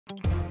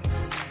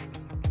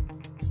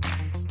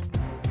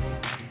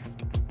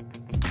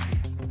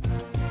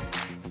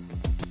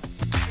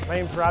My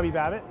name's Robby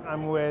Babbitt.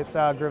 I'm with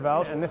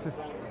Grivel, and this is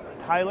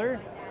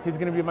Tyler. He's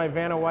going to be my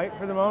Vanna White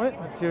for the moment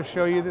to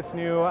show you this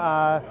new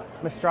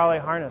Mistral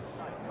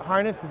harness. The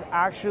harness is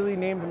actually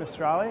named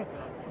Mistral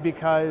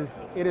because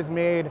it is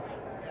made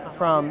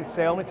from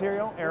sail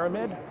material,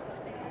 aramid,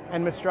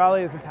 and Mistral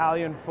is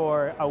Italian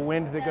for a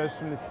wind that goes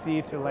from the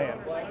sea to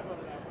land.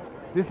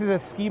 This is a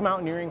ski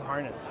mountaineering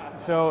harness,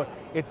 so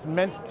it's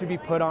meant to be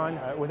put on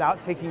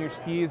without taking your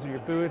skis or your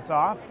boots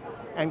off,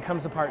 and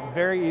comes apart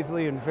very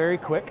easily and very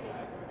quick,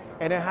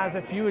 and it has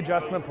a few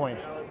adjustment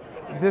points.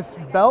 This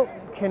belt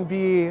can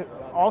be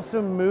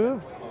also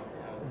moved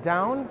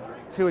down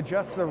to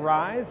adjust the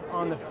rise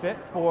on the fit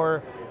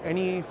for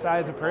any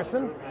size of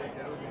person.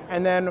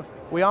 And then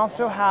we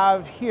also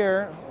have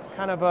here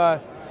kind of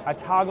a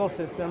toggle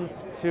system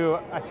to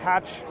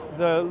attach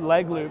the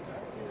leg loop.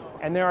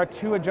 And there are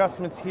two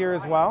adjustments here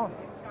as well,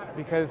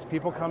 because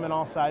people come in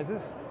all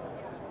sizes.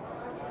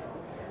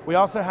 We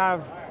also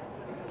have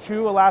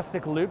two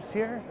elastic loops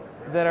here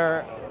that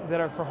are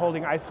for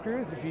holding ice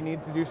screws if you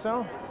need to do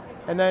so.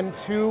 And then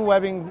two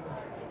webbing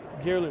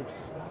gear loops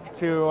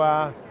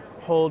to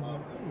hold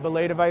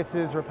belay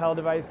devices, rappel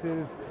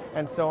devices,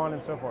 and so on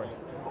and so forth.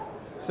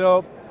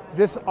 So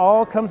this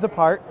all comes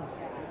apart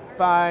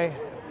by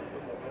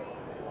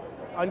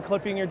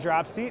unclipping your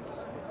drop seats,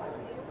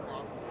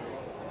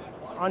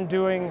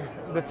 undoing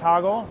the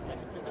toggle,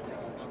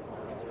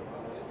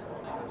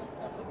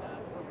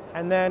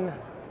 and then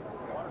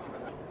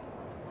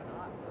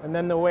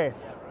the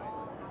waist.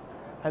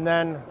 And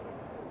then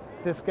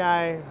this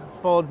guy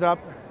folds up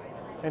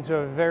into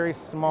a very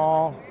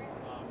small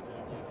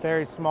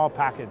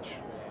package.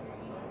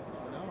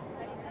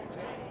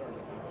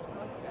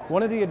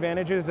 One of the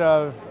advantages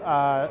of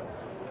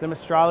the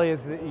Mistral is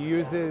that it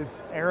uses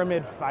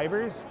aramid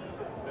fibers.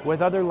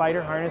 With other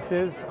lighter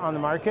harnesses on the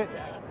market,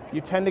 you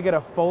tend to get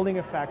a folding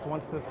effect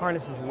once the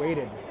harness is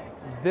weighted.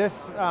 This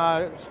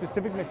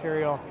specific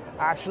material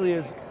actually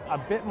is a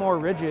bit more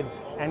rigid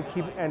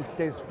and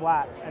stays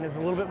flat, and is a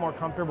little bit more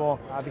comfortable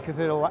because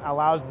it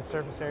allows the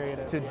surface area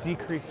to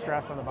decrease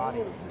stress on the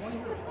body.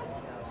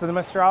 So the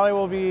Mistral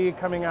will be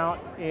coming out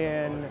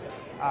in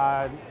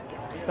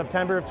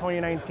September of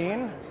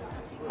 2019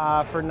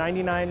 for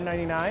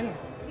 $99.99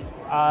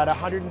 at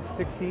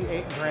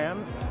 168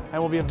 grams,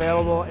 and will be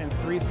available in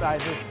 3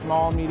 sizes: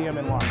 small, medium,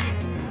 and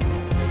large.